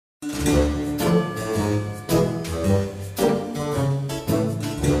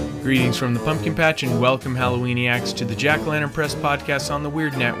Greetings from the Pumpkin Patch and welcome Halloweeniacs to the Jack-O-Lantern Press podcast on the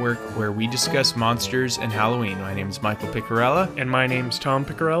Weird Network, where we discuss monsters and Halloween. My name is Michael Picarella. And my name's Tom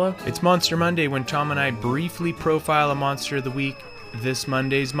Picarella. It's Monster Monday, when Tom and I briefly profile a monster of the week. This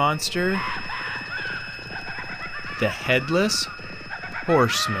Monday's monster, the Headless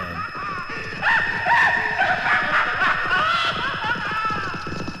Horseman.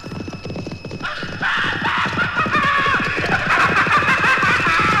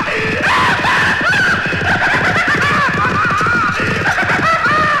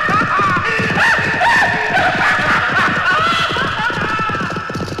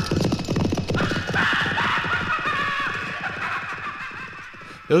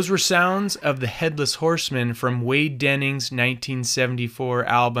 Those were sounds of the Headless Horseman from Wade Dennings' 1974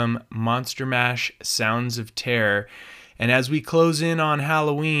 album Monster Mash Sounds of Terror. And as we close in on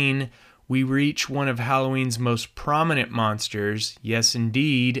Halloween, we reach one of Halloween's most prominent monsters. Yes,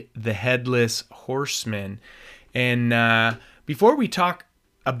 indeed, the Headless Horseman. And before we talk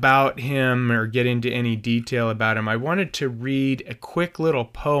about him or get into any detail about him, I wanted to read a quick little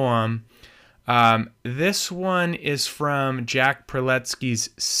poem. This one is from Jack Perletsky's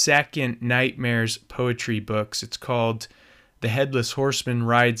second Nightmares poetry books. It's called The Headless Horseman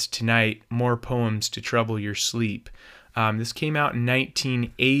Rides Tonight, More Poems to Trouble Your Sleep. This came out in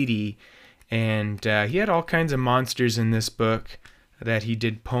 1980, and he had all kinds of monsters in this book that he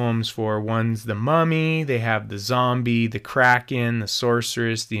did poems for. One's the mummy, they have the zombie, the kraken, the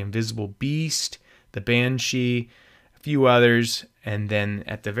sorceress, the invisible beast, the banshee, a few others, and then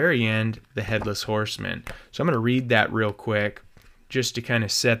at the very end, the Headless Horseman. So I'm going to read that real quick just to kind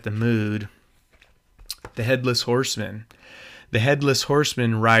of set the mood. The Headless Horseman. The Headless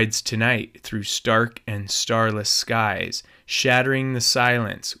Horseman rides tonight through stark and starless skies, shattering the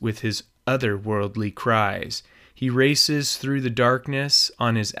silence with his otherworldly cries. He races through the darkness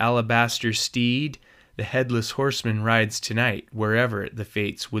on his alabaster steed. The Headless Horseman rides tonight wherever the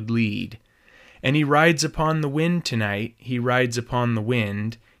fates would lead. And he rides upon the wind tonight, he rides upon the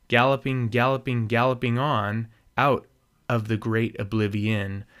wind, galloping, galloping, galloping on, out of the great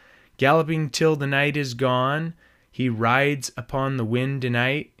oblivion. Galloping till the night is gone, he rides upon the wind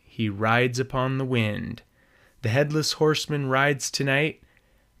tonight, he rides upon the wind. The Headless Horseman rides tonight,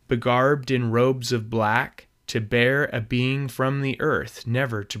 begarbed in robes of black, to bear a being from the earth,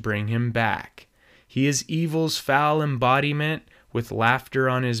 never to bring him back. He is evil's foul embodiment, with laughter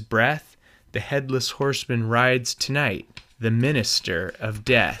on his breath. The Headless Horseman rides tonight, the minister of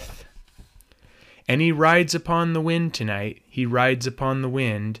death. And he rides upon the wind tonight, he rides upon the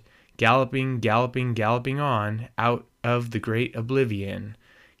wind, galloping, galloping, galloping on, out of the great oblivion.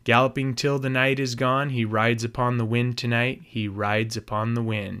 Galloping till the night is gone, he rides upon the wind tonight, he rides upon the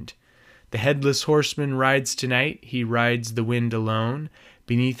wind. The Headless Horseman rides tonight, he rides the wind alone.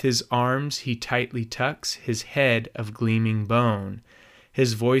 Beneath his arms he tightly tucks his head of gleaming bone.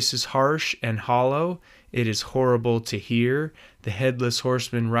 His voice is harsh and hollow, it is horrible to hear. The Headless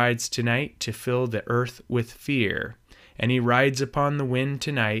Horseman rides tonight to fill the earth with fear. And he rides upon the wind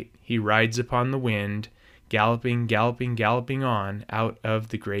tonight, he rides upon the wind, galloping, galloping, galloping on, out of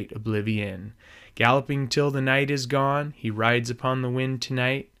the great oblivion. Galloping till the night is gone, he rides upon the wind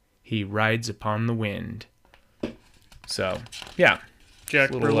tonight, he rides upon the wind. So, yeah. Jack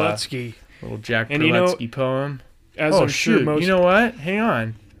Perletsky. Little Jack Perletsky poem. As I'm sure shoot, most... you know what? Hang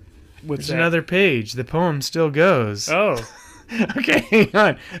on. What's There's that? another page. The poem still goes. Oh. Okay, hang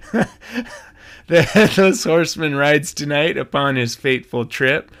on. The Headless Horseman rides tonight upon his fateful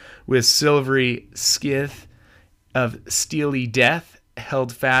trip, with silvery skith of steely death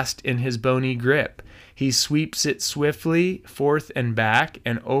held fast in his bony grip. He sweeps it swiftly forth and back,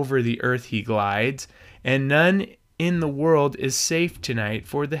 and over the earth he glides, and none in the world is safe tonight,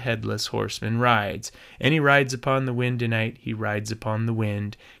 for the Headless Horseman rides. And he rides upon the wind tonight, he rides upon the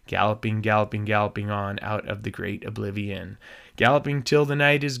wind, galloping, galloping, galloping on, out of the great oblivion. Galloping till the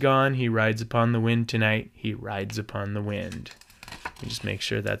night is gone, he rides upon the wind tonight, he rides upon the wind. You just make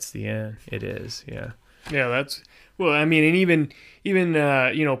sure that's the end. It is, yeah. Yeah, that's... Well, I mean, and even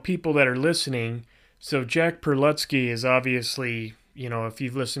people that are listening, so Jack Perletsky is obviously... if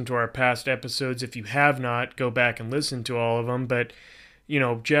you've listened to our past episodes, if you have not, go back and listen to all of them. But,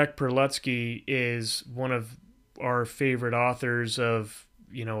 Jack Perletsky is one of our favorite authors of,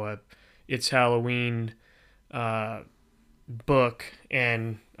 It's Halloween book.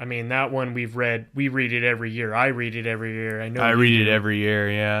 And, I mean, that one we read it every year. I read it every year. I read it every year,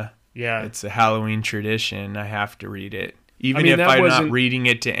 yeah. Yeah. It's a Halloween tradition. I have to read it. Even if I'm not reading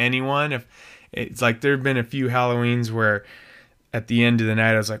it to anyone, if it's like there have been a few Halloweens where at the end of the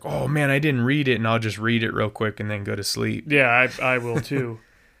night, I was like, oh man, I didn't read it, and I'll just read it real quick and then go to sleep. Yeah, I will too.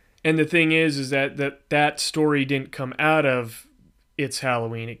 And the thing is that story didn't come out of It's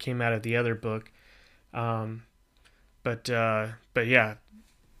Halloween. It came out of the other book. But yeah.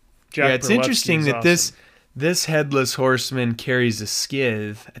 Jack It's Perletsky interesting is that awesome. this headless horseman carries a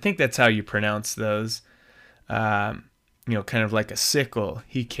skith. I think that's how you pronounce those. Kind of like a sickle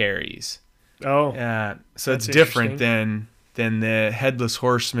he carries. Oh, So it's that's different interesting. than the headless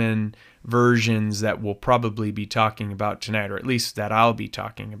horseman versions that we'll probably be talking about tonight, or at least that I'll be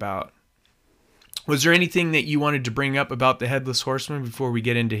talking about. Was there anything that you wanted to bring up about the headless horseman before we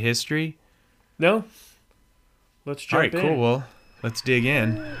get into history? No? Let's All jump right, in. cool. Well, let's dig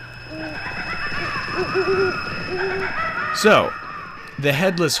in. So, the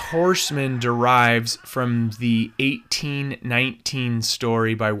headless horseman derives from the 1819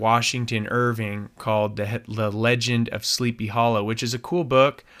 story by Washington Irving called The Legend of Sleepy Hollow, which is a cool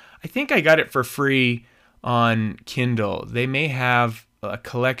book. I think I got it for free on Kindle. They may have a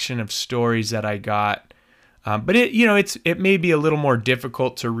collection of stories that I got, but it may be a little more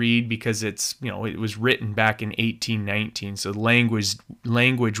difficult to read because it was written back in 1819, so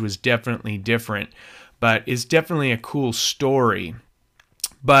language was definitely different, but it's definitely a cool story.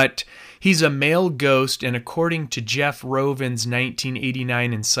 But he's a male ghost, and according to Jeff Rovin's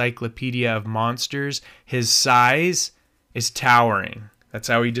 1989 Encyclopedia of Monsters, his size is towering. That's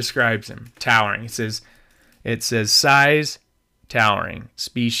how he describes him, towering. It says size, towering,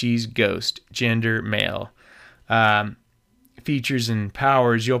 species, ghost, gender, male. Features and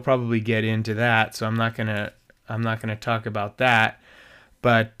powers, you'll probably get into that, so I'm not gonna talk about that.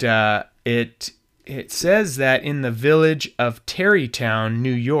 But it says that in the village of Tarrytown,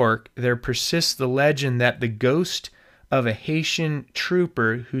 New York, there persists the legend that the ghost of a Haitian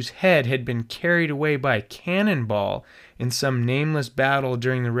trooper whose head had been carried away by a cannonball in some nameless battle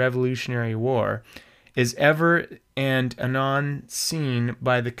during the Revolutionary War is ever and anon seen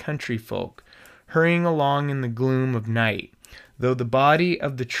by the country folk, hurrying along in the gloom of night. Though the body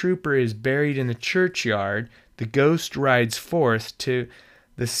of the trooper is buried in the churchyard, the ghost rides forth to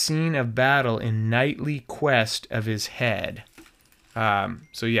the scene of battle in nightly quest of his head.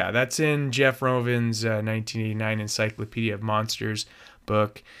 So yeah, that's in Jeff Rovin's 1989 Encyclopedia of Monsters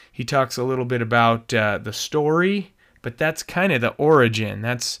book. He talks a little bit about the story, but that's kind of the origin.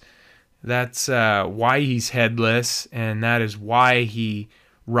 That's why he's headless, and that is why he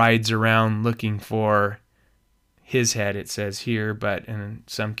rides around looking for his head, it says here, but in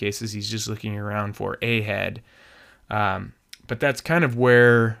some cases he's just looking around for a head. But that's kind of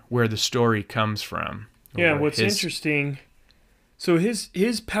where the story comes from. Yeah, what's interesting, so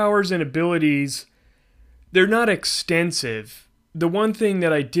his powers and abilities, they're not extensive. The one thing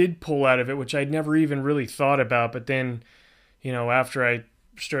that I did pull out of it, which I'd never even really thought about, but then, after I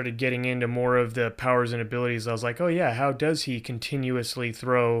started getting into more of the powers and abilities, I was like, oh yeah, how does he continuously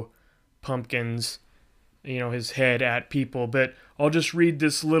throw pumpkins, his head at people? But I'll just read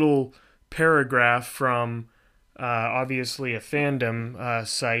this little paragraph from obviously a fandom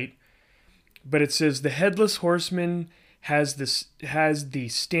site, but it says the Headless Horseman has the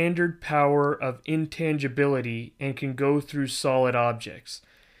standard power of intangibility and can go through solid objects.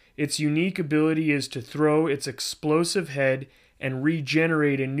 Its unique ability is to throw its explosive head and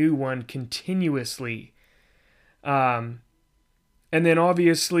regenerate a new one continuously. And then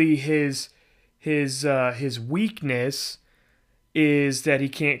obviously his weakness is that he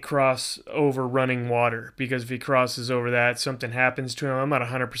can't cross over running water, because if he crosses over that, something happens to him. I'm not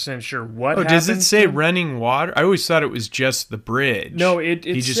 100% sure what happens. Does it say running water? I always thought it was just the bridge. No, it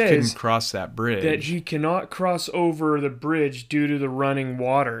he just says couldn't cross that bridge. that he cannot cross over the bridge due to the running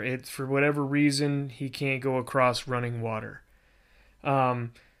water. It's for whatever reason he can't go across running water. But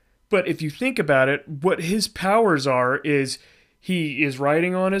if you think about it, what his powers are is he is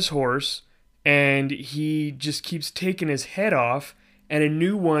riding on his horse, and he just keeps taking his head off, and a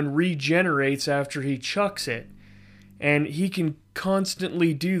new one regenerates after he chucks it. And he can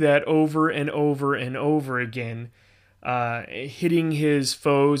constantly do that over and over and over again, hitting his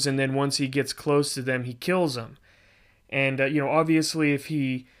foes, and then once he gets close to them, he kills them. And obviously, if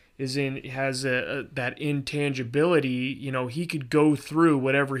he has that intangibility, he could go through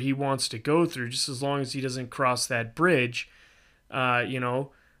whatever he wants to go through, just as long as he doesn't cross that bridge.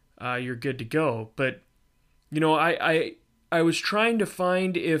 You're good to go. But I was trying to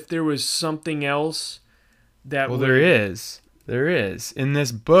find if there was something else that there is in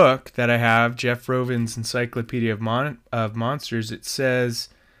this book that I have, Jeff Rovin's Encyclopedia of Monsters. It says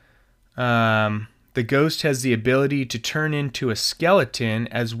The ghost has the ability to turn into a skeleton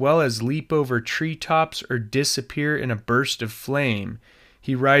as well as leap over treetops or disappear in a burst of flame.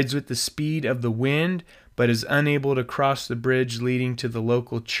 He rides with the speed of the wind, but is unable to cross the bridge leading to the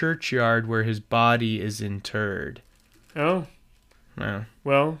local churchyard where his body is interred. Oh. Yeah.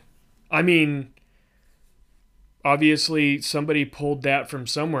 Well, I mean, obviously somebody pulled that from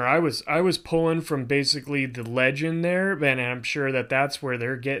somewhere. I was pulling from basically the legend there, and I'm sure that that's where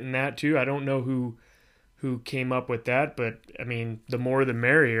they're getting that too. I don't know who came up with that, but I mean, the more the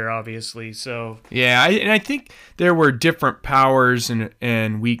merrier, obviously. So yeah, I think there were different powers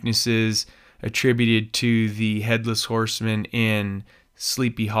and weaknesses attributed to the Headless Horseman in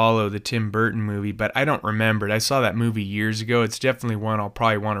Sleepy Hollow, the Tim Burton movie, but I don't remember it. I saw that movie years ago. It's definitely one I'll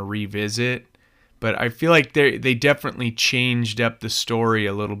probably want to revisit. But I feel like they definitely changed up the story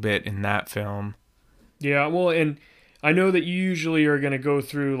a little bit in that film. Yeah, well, and I know that you usually are going to go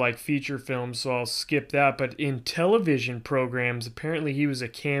through like feature films, so I'll skip that. But in television programs, apparently he was a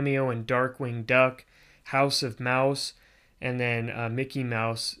cameo in Darkwing Duck, House of Mouse, and then Mickey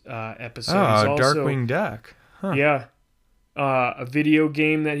Mouse episodes. Oh, Darkwing Duck. Huh. Yeah. A video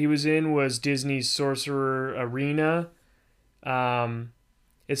game that he was in was Disney's Sorcerer Arena.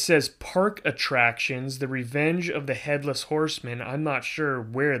 It says Park Attractions, The Revenge of the Headless Horseman. I'm not sure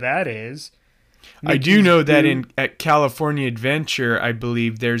where that is. I do know that at California Adventure, I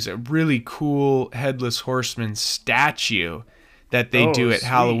believe there's a really cool Headless Horseman statue that they do at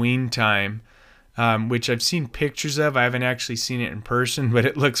Halloween time, which I've seen pictures of. I haven't actually seen it in person, but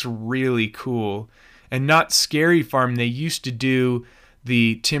it looks really cool. And Not Scary Farm, they used to do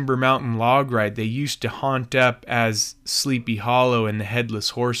the Timber Mountain log ride. They used to haunt up as Sleepy Hollow, and the Headless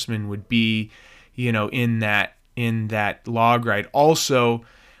Horseman would be, in that log ride. Also,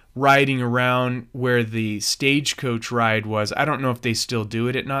 riding around where the stagecoach ride was. I don't know if they still do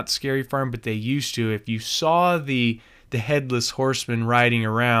it at Not Scary Farm, but they used to. If you saw the Headless Horseman riding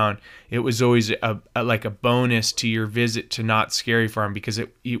around, it was always like a bonus to your visit to Not Scary Farm, because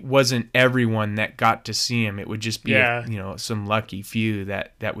it wasn't everyone that got to see him. It would just be some lucky few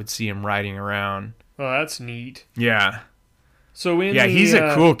that would see him riding around. Well, that's neat. Yeah. So he's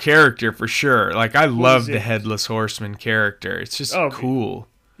a cool character for sure. Like, I love the Headless Horseman character. It's just cool.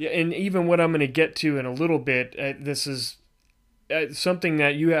 Yeah, and even what I'm going to get to in a little bit, this is something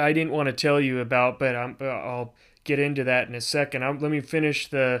that I didn't want to tell you about, but I'll get into that in a second. Let me finish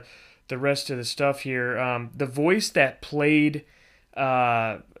the rest of the stuff here. The voice that played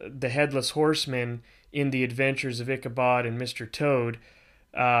the Headless Horseman in The Adventures of Ichabod and Mr. Toad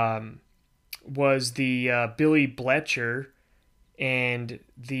was the Billy Bletcher, and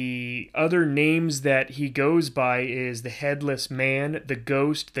the other names that he goes by is the Headless Man, the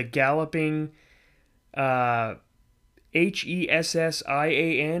Ghost, the Galloping, Hessian.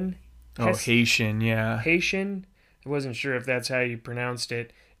 Oh, Haitian, yeah. Haitian? I wasn't sure if that's how you pronounced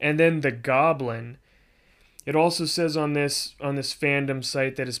it. And then the Goblin. It also says on this fandom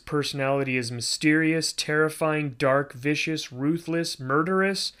site that his personality is mysterious, terrifying, dark, vicious, ruthless,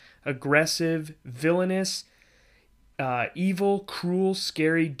 murderous, aggressive, villainous, evil, cruel,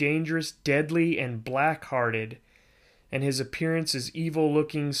 scary, dangerous, deadly, and black-hearted. And his appearance is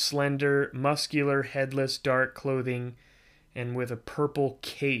evil-looking, slender, muscular, headless, dark clothing, and with a purple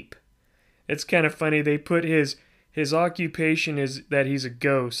cape. It's kind of funny. They put his occupation is that he's a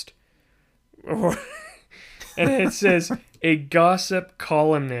ghost. And it says, a gossip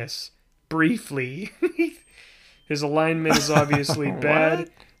columnist, briefly. His alignment is obviously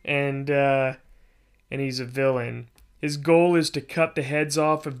bad, and he's a villain. His goal is to cut the heads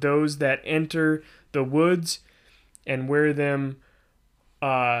off of those that enter the woods and wear them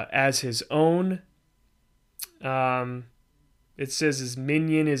as his own. It says his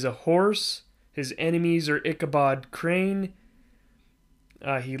minion is a horse. His enemies are Ichabod Crane.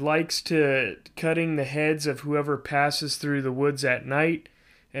 He likes to cutting the heads of whoever passes through the woods at night,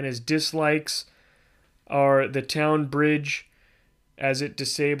 and his dislikes are the town bridge, as it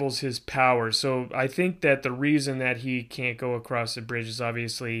disables his powers. So I think that the reason that he can't go across the bridge is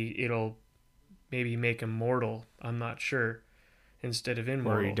obviously it'll maybe make him mortal. I'm not sure. Instead of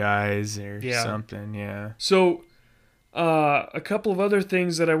immortal. Or he dies or something, yeah. So a couple of other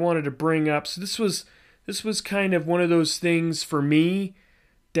things that I wanted to bring up. So this was kind of one of those things for me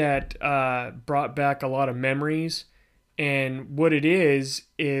that brought back a lot of memories. And what it is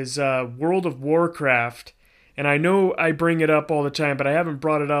World of Warcraft. And I know I bring it up all the time, but I haven't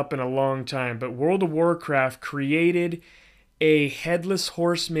brought it up in a long time. But World of Warcraft created a Headless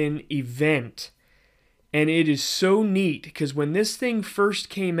Horseman event. And it is so neat, because when this thing first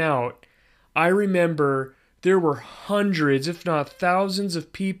came out, I remember there were hundreds, if not thousands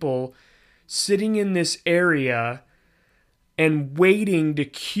of people sitting in this area and waiting to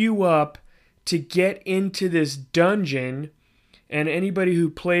queue up to get into this dungeon. And anybody who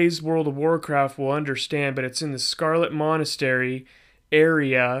plays World of Warcraft will understand, but it's in the Scarlet Monastery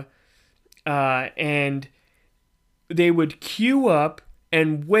area. And they would queue up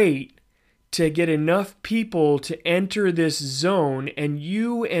and wait to get enough people to enter this zone, and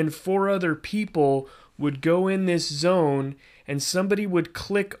you and 4 other people would go in this zone, and somebody would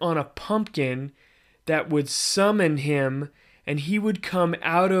click on a pumpkin that would summon him, and he would come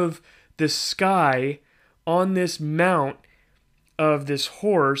out of the sky on this mount of this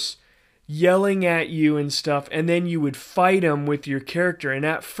horse yelling at you and stuff, and then you would fight him with your character. And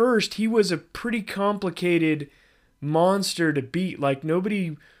at first he was a pretty complicated monster to beat. Like,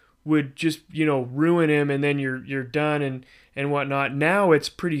 nobody would just, ruin him and then you're done and whatnot. Now it's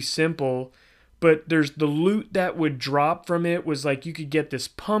pretty simple, but there's the loot that would drop from it was like you could get this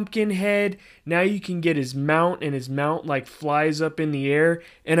pumpkin head. Now you can get his mount, and his mount like flies up in the air.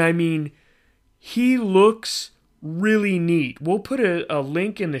 And I mean, he looks really neat. We'll put a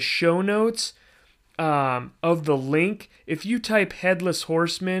link in the show notes of the link. If you type Headless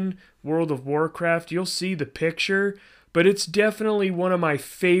Horseman World of Warcraft, you'll see the picture. But it's definitely one of my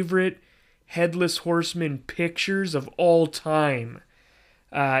favorite Headless Horseman pictures of all time.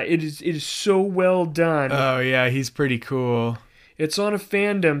 It is so well done. Oh yeah, he's pretty cool. It's on a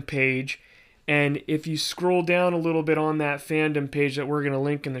fandom page, and if you scroll down a little bit on that fandom page that we're going to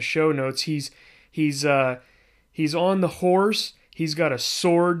link in the show notes, he's on the horse. He's got a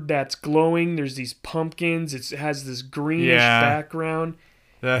sword that's glowing. There's these pumpkins. It has this greenish background.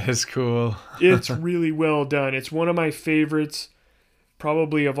 That is cool. It's really well done. It's one of my favorites,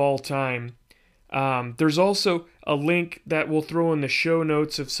 probably of all time. There's also a link that we'll throw in the show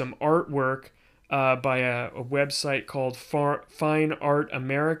notes of some artwork by a website called Fine Art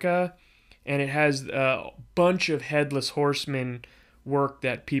America, and it has a bunch of Headless Horseman work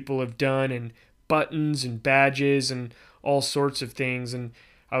that people have done, and buttons and badges and all sorts of things. And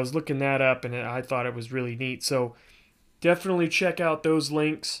I was looking that up, and I thought it was really neat. So definitely check out those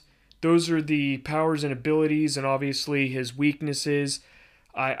links. Those are the powers and abilities, and obviously his weaknesses.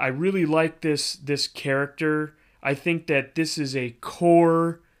 I really like this character. I think that this is a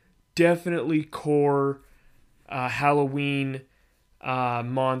definitely core Halloween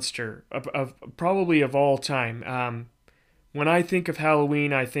monster of probably of all time. When I think of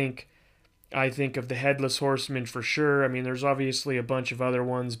Halloween, I think of the Headless Horseman for sure. I mean, there's obviously a bunch of other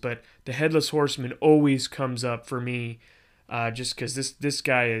ones, but the Headless Horseman always comes up for me, just because this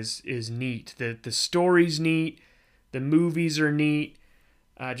guy is neat. The story's neat, the movies are neat.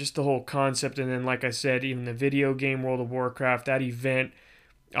 Just the whole concept, and then like I said, even the video game World of Warcraft, that event,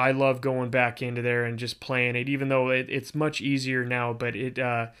 I love going back into there and just playing it, even though it's much easier now, but it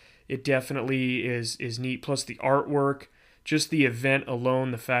definitely is neat. Plus the artwork, just the event alone,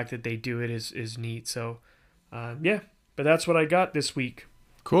 the fact that they do it is neat. So, yeah, but that's what I got this week.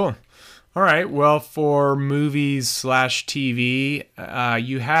 Cool. All right. Well, for movies/TV,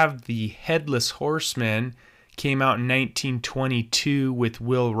 you have The Headless Horseman. Came out in 1922 with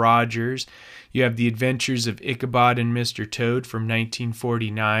Will Rogers. You have The Adventures of Ichabod and Mr. Toad from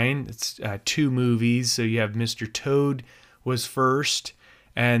 1949. It's 2 movies. So you have Mr. Toad was first,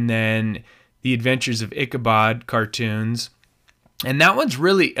 and then The Adventures of Ichabod cartoons. And that one's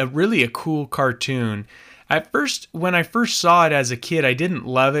really a cool cartoon. At first, when I first saw it as a kid, I didn't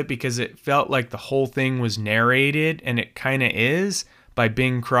love it because it felt like the whole thing was narrated, and it kind of is, by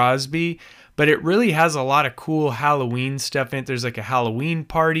Bing Crosby. But it really has a lot of cool Halloween stuff in it. There's like a Halloween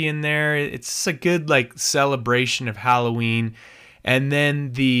party in there. It's a good like celebration of Halloween. And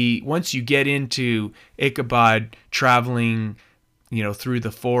then once you get into Ichabod traveling, through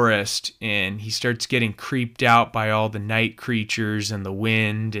the forest, and he starts getting creeped out by all the night creatures and the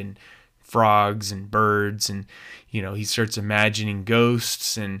wind and frogs and birds, and he starts imagining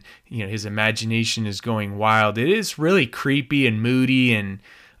ghosts, and his imagination is going wild. It is really creepy and moody, and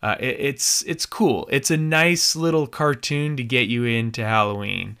it's cool. It's a nice little cartoon to get you into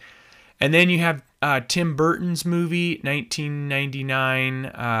Halloween. And then you have Tim Burton's movie,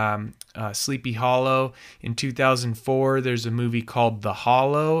 1999, Sleepy Hollow. In 2004, there's a movie called The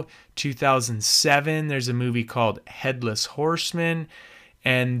Hollow. 2007, there's a movie called Headless Horseman.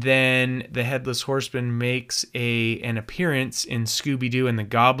 And then the Headless Horseman makes an appearance in Scooby-Doo and the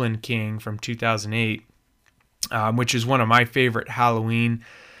Goblin King from 2008, which is one of my favorite Halloween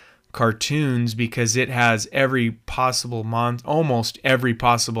cartoons because it has almost every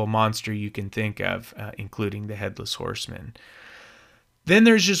possible monster you can think of, including the Headless Horseman. Then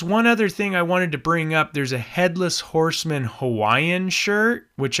there's just one other thing I wanted to bring up. There's a Headless Horseman Hawaiian shirt,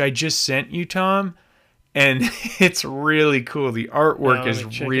 which I just sent you, Tom. And it's really cool. The artwork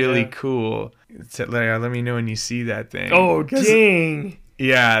is really cool. Let me know when you see that thing. Oh, dang.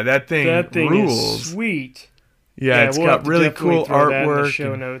 Yeah, that thing rules. Is sweet. Yeah, it's got really cool artwork. In the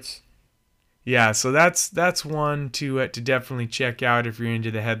show notes. Yeah, so that's one to definitely check out if you're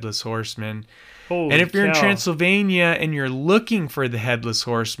into the Headless Horseman. And if you're in Transylvania and you're looking for the Headless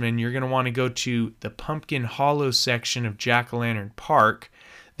Horseman, you're going to want to go to the Pumpkin Hollow section of Jack-o'-lantern Park.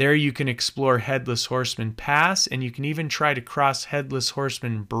 There you can explore Headless Horseman Pass, and you can even try to cross Headless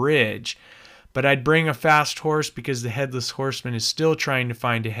Horseman Bridge. But I'd bring a fast horse because the Headless Horseman is still trying to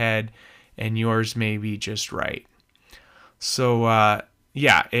find a head, and yours may be just right. So,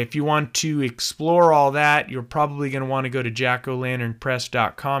 yeah, if you want to explore all that, you're probably going to want to go to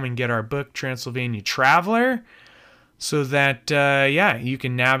jackolanternpress.com and get our book, Transylvania Traveler, so that, you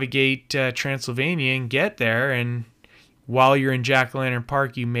can navigate Transylvania and get there. And while you're in Jack-o'-lantern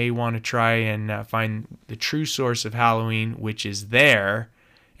Park, you may want to try and find the true source of Halloween, which is there,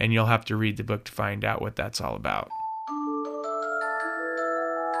 and you'll have to read the book to find out what that's all about.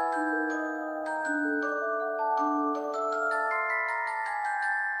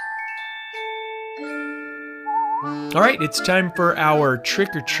 All right, it's time for our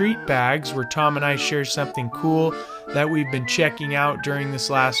trick-or-treat bags, where Tom and I share something cool that we've been checking out during this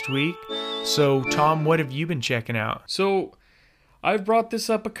last week. So, Tom, what have you been checking out? So, I've brought this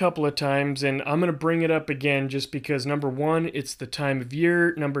up a couple of times, and I'm going to bring it up again just because, number one, it's the time of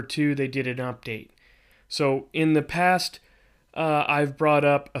year. Number two, they did an update. So, in the past, I've brought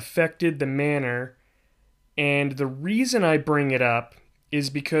up Affected the Manor, and the reason I bring it up is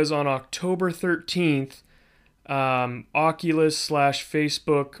because on October 13th,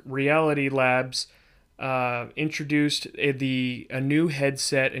 Oculus/Facebook Reality Labs introduced a new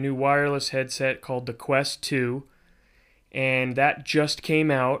headset, a new wireless headset called the Quest 2, and that just came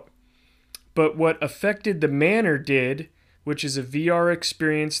out. But what Affected the Manor did, which is a VR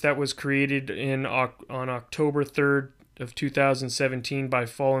experience that was created on October 3rd of 2017 by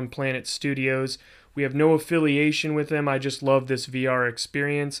Fallen Planet Studios. We have no affiliation with them. I just love this VR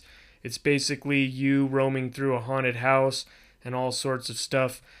experience. It's basically you roaming through a haunted house, and all sorts of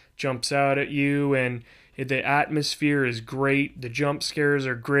stuff jumps out at you, and the atmosphere is great. The jump scares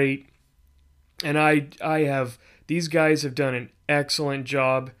are great. And these guys have done an excellent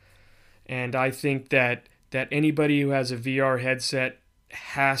job, and I think that anybody who has a VR headset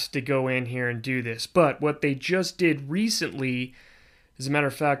has to go in here and do this. But what they just did recently, as a matter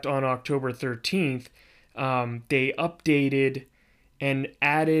of fact, on October 13th, they updated and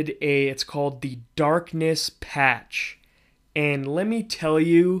added it's called the Darkness Patch. And let me tell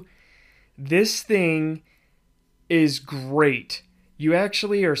you, this thing is great. You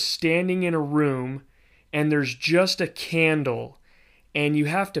actually are standing in a room, and there's just a candle, and you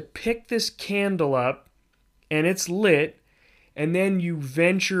have to pick this candle up, and it's lit, and then you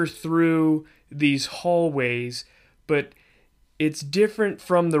venture through these hallways. But it's different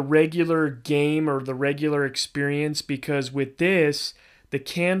from the regular game or the regular experience, because with this, the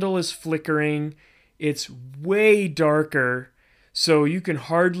candle is flickering, it's way darker, so you can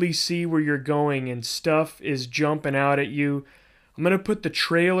hardly see where you're going, and stuff is jumping out at you. I'm going to put the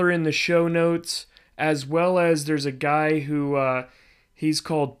trailer in the show notes, as well as there's a guy who, he's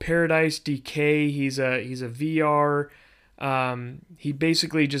called Paradise Decay. He's a VR, he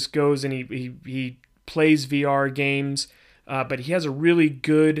basically just goes and he plays VR games. But he has a really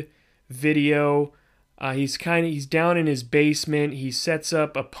good video. He's down in his basement. He sets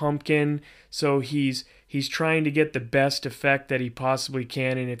up a pumpkin, so he's trying to get the best effect that he possibly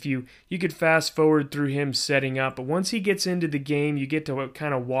can. And if you could fast forward through him setting up, but once he gets into the game, you get to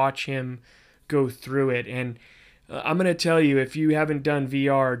kind of watch him go through it. And I'm gonna tell you, if you haven't done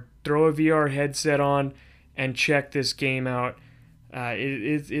VR, throw a VR headset on and check this game out.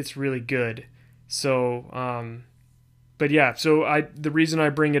 It's really good. So. But yeah, so the reason I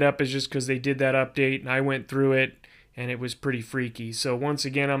bring it up is just because they did that update, and I went through it, and it was pretty freaky. So once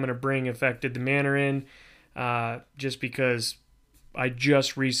again, I'm going to bring Affected the Manor in, just because I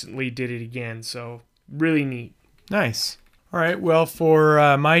just recently did it again. So really neat. Nice. All right, well,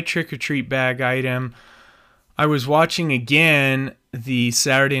 for my trick-or-treat bag item, I was watching again the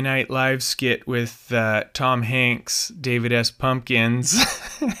Saturday Night Live skit with Tom Hanks, David S. Pumpkins.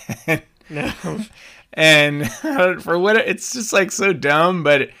 No. And for what it's just like so dumb,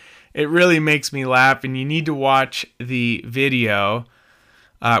 but it really makes me laugh. And you need to watch the video,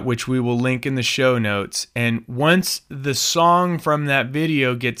 which we will link in the show notes. And once the song from that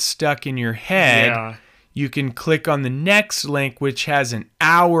video gets stuck in your head, you can click on the next link, which has an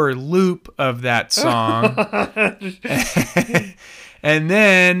hour loop of that song. And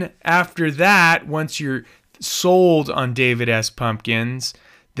then after that, once you're sold on David S. Pumpkins,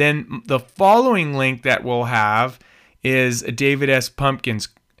 then the following link that we'll have is a David S. Pumpkins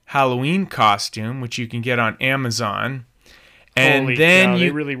Halloween costume, which you can get on Amazon. And Holy then cow,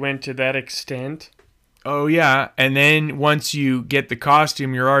 they really went to that extent. Oh, yeah. And then once you get the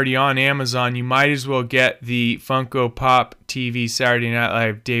costume, you're already on Amazon. You might as well get the Funko Pop TV Saturday Night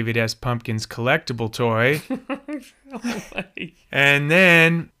Live David S. Pumpkins collectible toy. And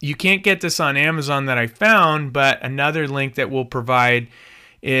then you can't get this on Amazon that I found, but another link that we'll provide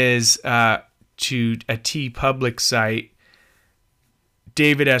is to a TeePublic site,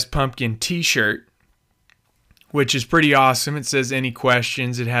 David S. Pumpkin t-shirt, which is pretty awesome. It says any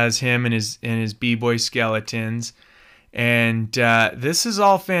questions. It has him and his B-boy skeletons. And this is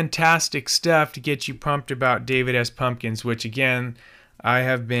all fantastic stuff to get you pumped about David S. Pumpkins, which, again, I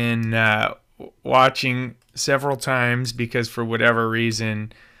have been watching several times because for whatever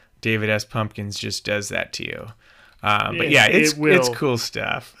reason, David S. Pumpkins just does that to you. But yeah, it's cool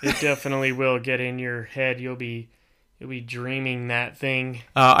stuff. It definitely will get in your head. You'll be dreaming that thing.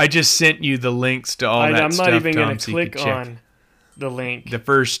 I just sent you the links to all that stuff. I'm not even going to to click on the link. The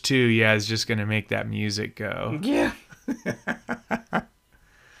first two, is just going to make that music go. Yeah.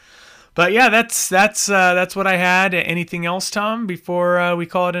 But yeah, that's what I had. Anything else, Tom, before we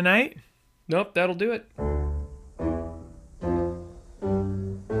call it a night? Nope, that'll do it.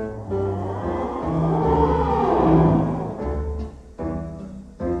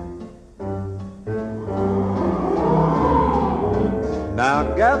 Now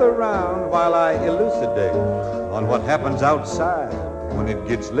gather round while I elucidate on what happens outside when it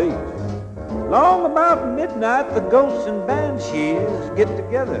gets late. Long about midnight, the ghosts and banshees get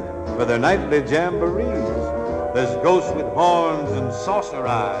together for their nightly jamborees. There's ghosts with horns and saucer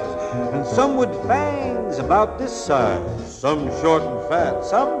eyes, and some with fangs about this size. Some short and fat,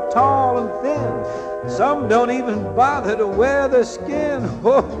 some tall and thin. Some don't even bother to wear their skin.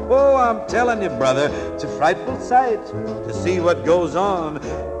 Oh, I'm telling you, brother, it's a frightful sight to see what goes on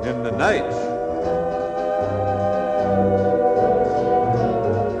in the night.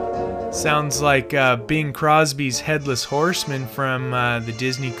 Sounds like Bing Crosby's Headless Horseman from the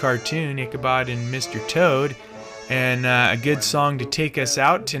Disney cartoon Ichabod and Mr. Toad, and a good song to take us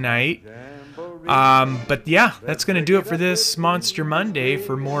out tonight. But yeah, that's going to do it for this Monster Monday.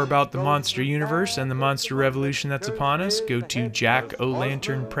 For more about the Monster Universe and the Monster Revolution that's upon us, go to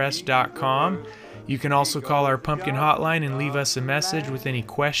jackolanternpress.com. You can also call our pumpkin hotline and leave us a message with any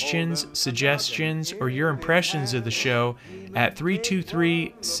questions, suggestions, or your impressions of the show at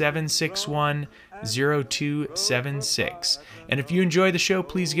 323-761-0276. And if you enjoy the show,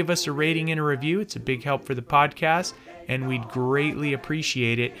 please give us a rating and a review. It's a big help for the podcast, and we'd greatly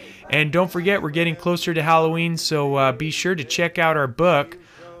appreciate it. And don't forget, we're getting closer to Halloween, so be sure to check out our book.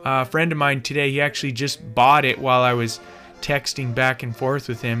 A friend of mine today, he actually just bought it while I was texting back and forth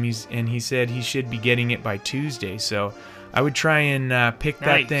with him, and he said he should be getting it by Tuesday. So I would try and pick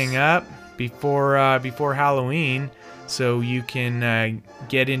that thing up before Halloween, so you can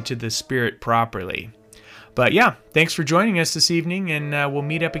get into the spirit properly. But yeah, thanks for joining us this evening, and we'll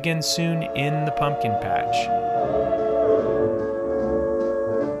meet up again soon in the pumpkin patch.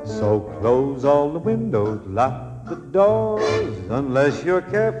 So close all the windows, lock the doors. Unless you're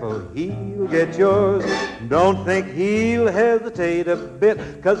careful, he'll get yours. Don't think he'll hesitate a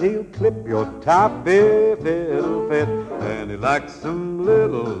bit, 'cause he'll clip your top if it'll fit. And he likes them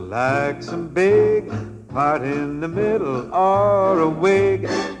little, likes them big, part in the middle or a wig,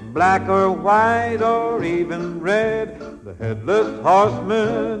 black or white or even red. The headless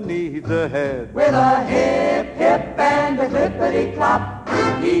horseman needs a head. With a hip, hip and a clippity-clop,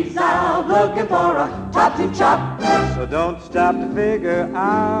 he's out looking for a top to chop. So don't stop to figure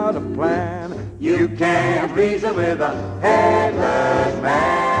out a plan. You can't reason with a headless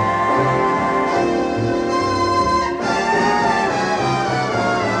man.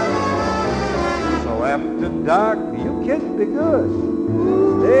 So after dark, you can be good.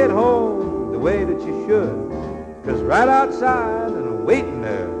 Stay at home the way that you should. 'Cause right outside and waiting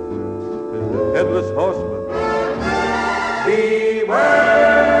there is the headless horseman. Beware!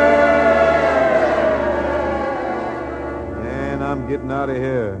 And I'm getting out of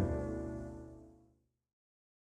here.